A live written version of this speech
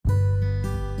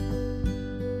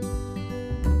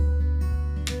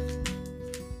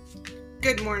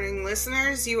Good morning,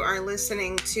 listeners. You are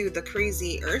listening to The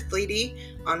Crazy Earth Lady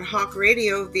on Hawk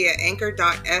Radio via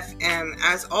Anchor.fm.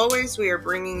 As always, we are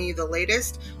bringing you the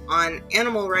latest on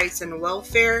animal rights and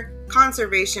welfare,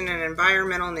 conservation, and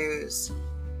environmental news.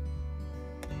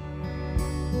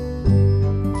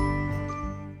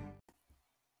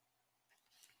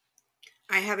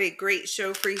 I have a great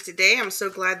show for you today. I'm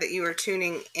so glad that you are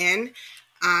tuning in.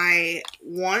 I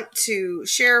want to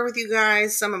share with you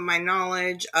guys some of my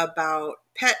knowledge about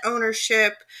pet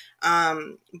ownership,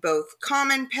 both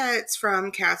common pets from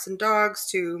cats and dogs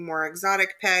to more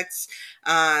exotic pets,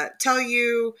 tell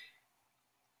you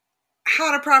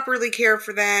how to properly care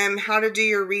for them, how to do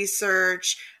your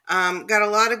research. Got a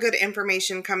lot of good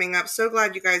information coming up. So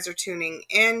glad you guys are tuning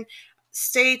in.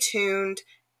 Stay tuned.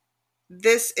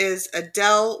 This is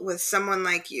Adele with Someone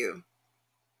Like You.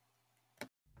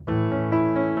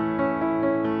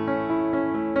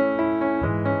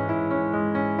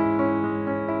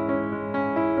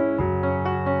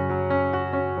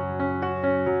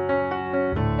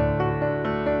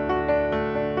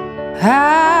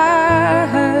 I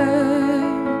heard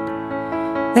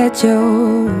that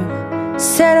you're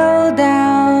settled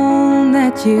down,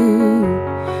 that you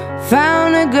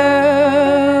found a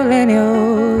girl and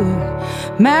you're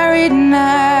married now.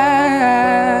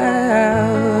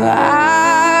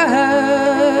 I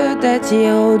heard that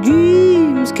your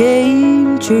dreams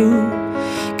came true.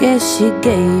 Guess she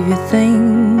gave you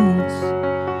things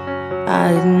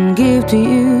I didn't give to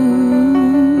you.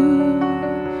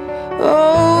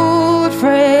 Old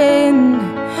friend,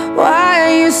 why are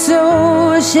you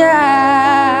so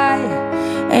shy?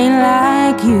 Ain't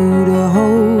like you to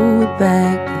hold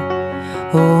back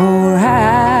or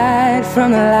hide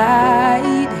from the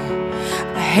light.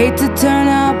 I hate to turn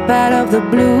up out of the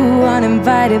blue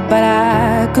uninvited, but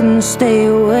I couldn't stay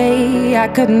away, I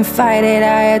couldn't fight it.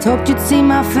 I had hoped you'd see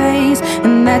my face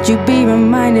and that you'd be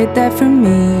reminded that for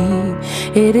me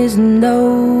it isn't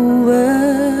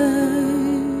over.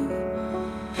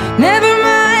 Never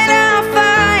mind, I'll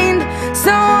find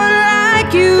someone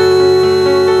like you.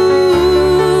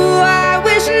 I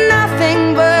wish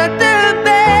nothing but the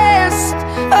best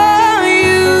for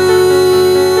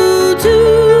you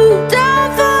too.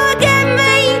 Don't forget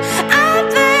me, I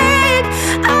beg.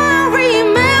 I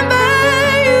remember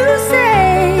you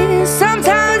say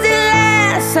sometimes it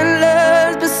lasts and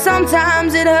loves, but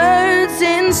sometimes it hurts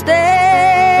instead.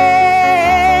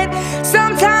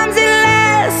 Sometimes it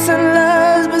lasts and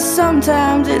loves, but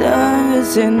sometimes it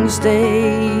hurts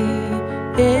instead.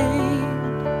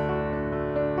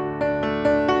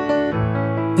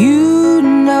 You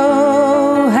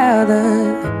know how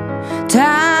the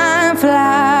time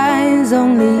flies.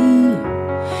 Only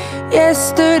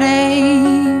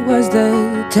yesterday was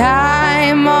the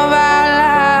time of our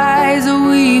lives.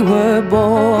 We were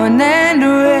born and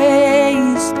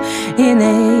raised in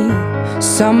a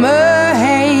summer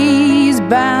haze,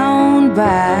 bound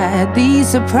by the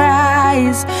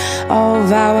surprise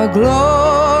of our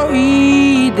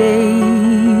glory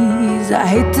days. I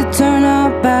hate to turn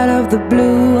up out of the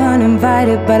blue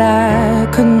uninvited, but I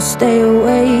couldn't stay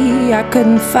away, I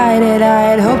couldn't fight it. I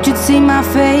had hoped you'd see my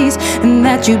face and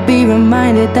that you'd be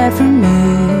reminded that for me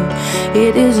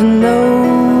it isn't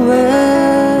over.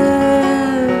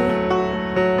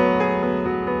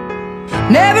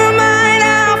 Never mind,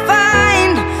 I'll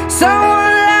find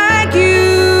someone like you.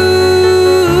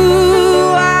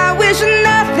 I wish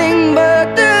nothing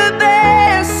but the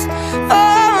best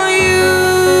for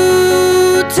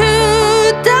you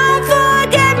too. Don't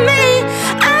forget me,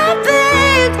 I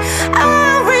beg.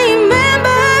 I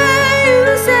remember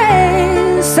you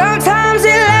say sometimes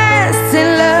it lasts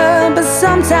in love, but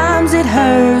sometimes it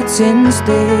hurts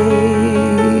instead.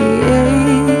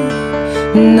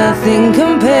 Nothing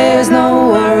compares, no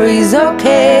worries or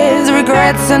cares,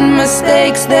 regrets and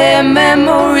mistakes, their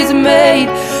memories made.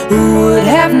 Who would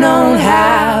have known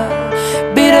how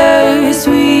bittersweet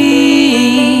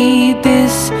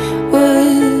this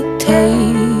would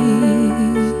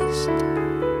taste?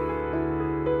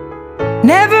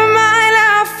 Never mind,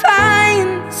 I'll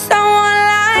find someone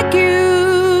like you.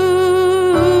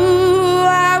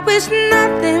 I wish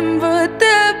nothing but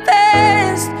the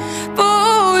best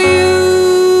for you.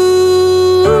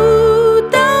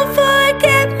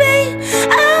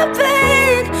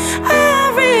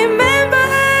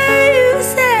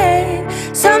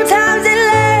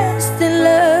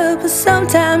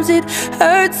 Sometimes it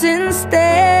hurts instead.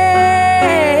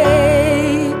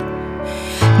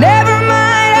 Never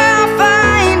mind, I'll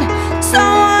find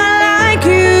someone like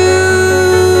you.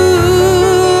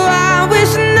 I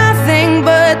wish nothing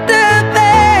but the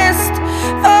best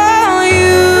for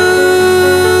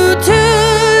you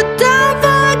too. Don't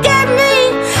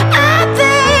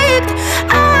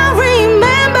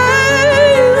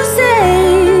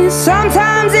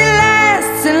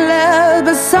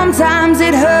sometimes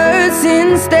it hurts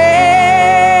instead.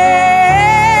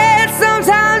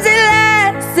 Sometimes it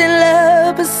lasts in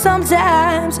love, but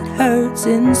sometimes it hurts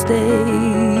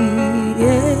instead.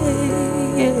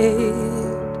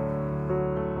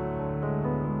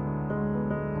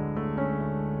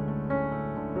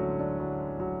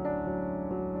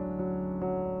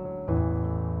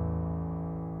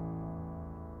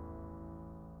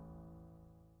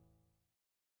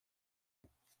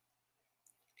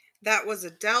 That was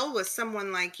Adele with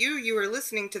Someone Like You. You are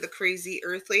listening to the Crazy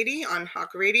Earth Lady on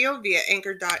Hawk Radio via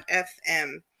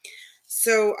anchor.fm.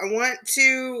 So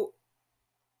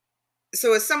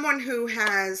as someone who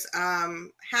has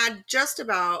had just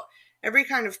about every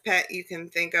kind of pet you can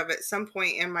think of at some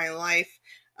point in my life,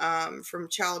 from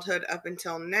childhood up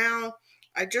until now,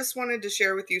 I just wanted to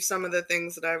share with you some of the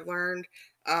things that I've learned,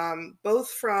 both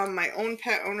from my own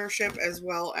pet ownership as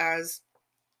well as,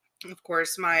 of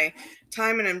course, my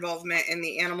time and involvement in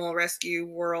the animal rescue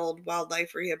world,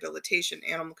 wildlife rehabilitation,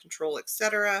 animal control,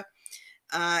 etc.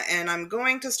 And I'm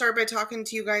going to start by talking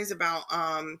to you guys about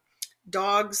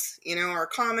dogs. You know, our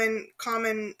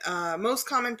most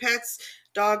common pets,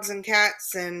 dogs and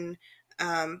cats and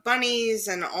bunnies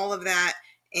and all of that.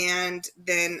 And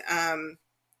then,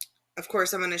 of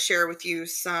course, I'm going to share with you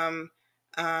some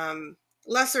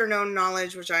lesser known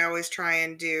knowledge, which I always try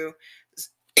and do.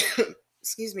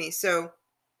 Excuse me. So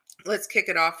let's kick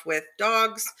it off with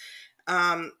dogs.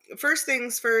 First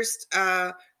things first,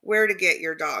 where to get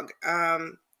your dog.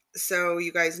 So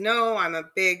you guys know I'm a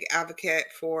big advocate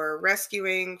for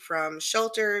rescuing from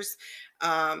shelters.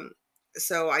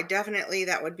 So I definitely,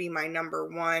 that would be my number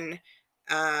one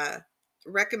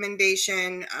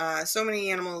recommendation. So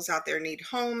many animals out there need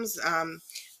homes. I'm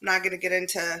not going to get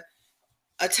into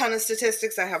a ton of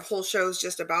statistics. I have whole shows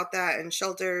just about that and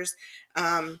shelters.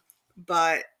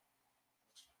 But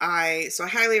I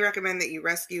highly recommend that you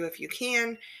rescue if you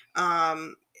can.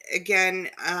 Again,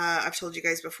 I've told you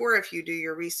guys before, if you do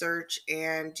your research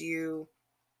and you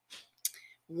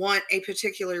want a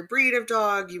particular breed of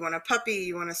dog, you want a puppy,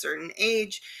 you want a certain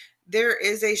age, there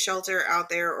is a shelter out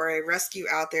there or a rescue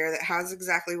out there that has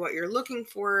exactly what you're looking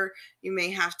for. You may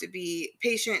have to be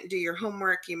patient, do your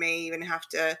homework. You may even have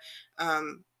to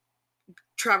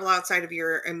travel outside of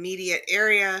your immediate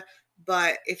area.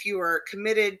 But if you are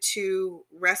committed to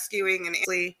rescuing, and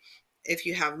if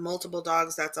you have multiple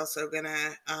dogs, that's also going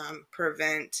to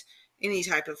prevent any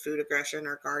type of food aggression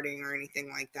or guarding or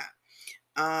anything like that.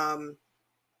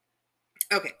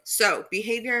 Okay, so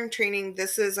behavior and training.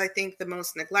 This is, I think, the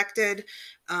most neglected,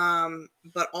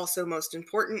 but also most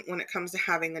important when it comes to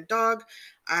having a dog.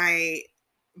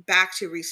 Back to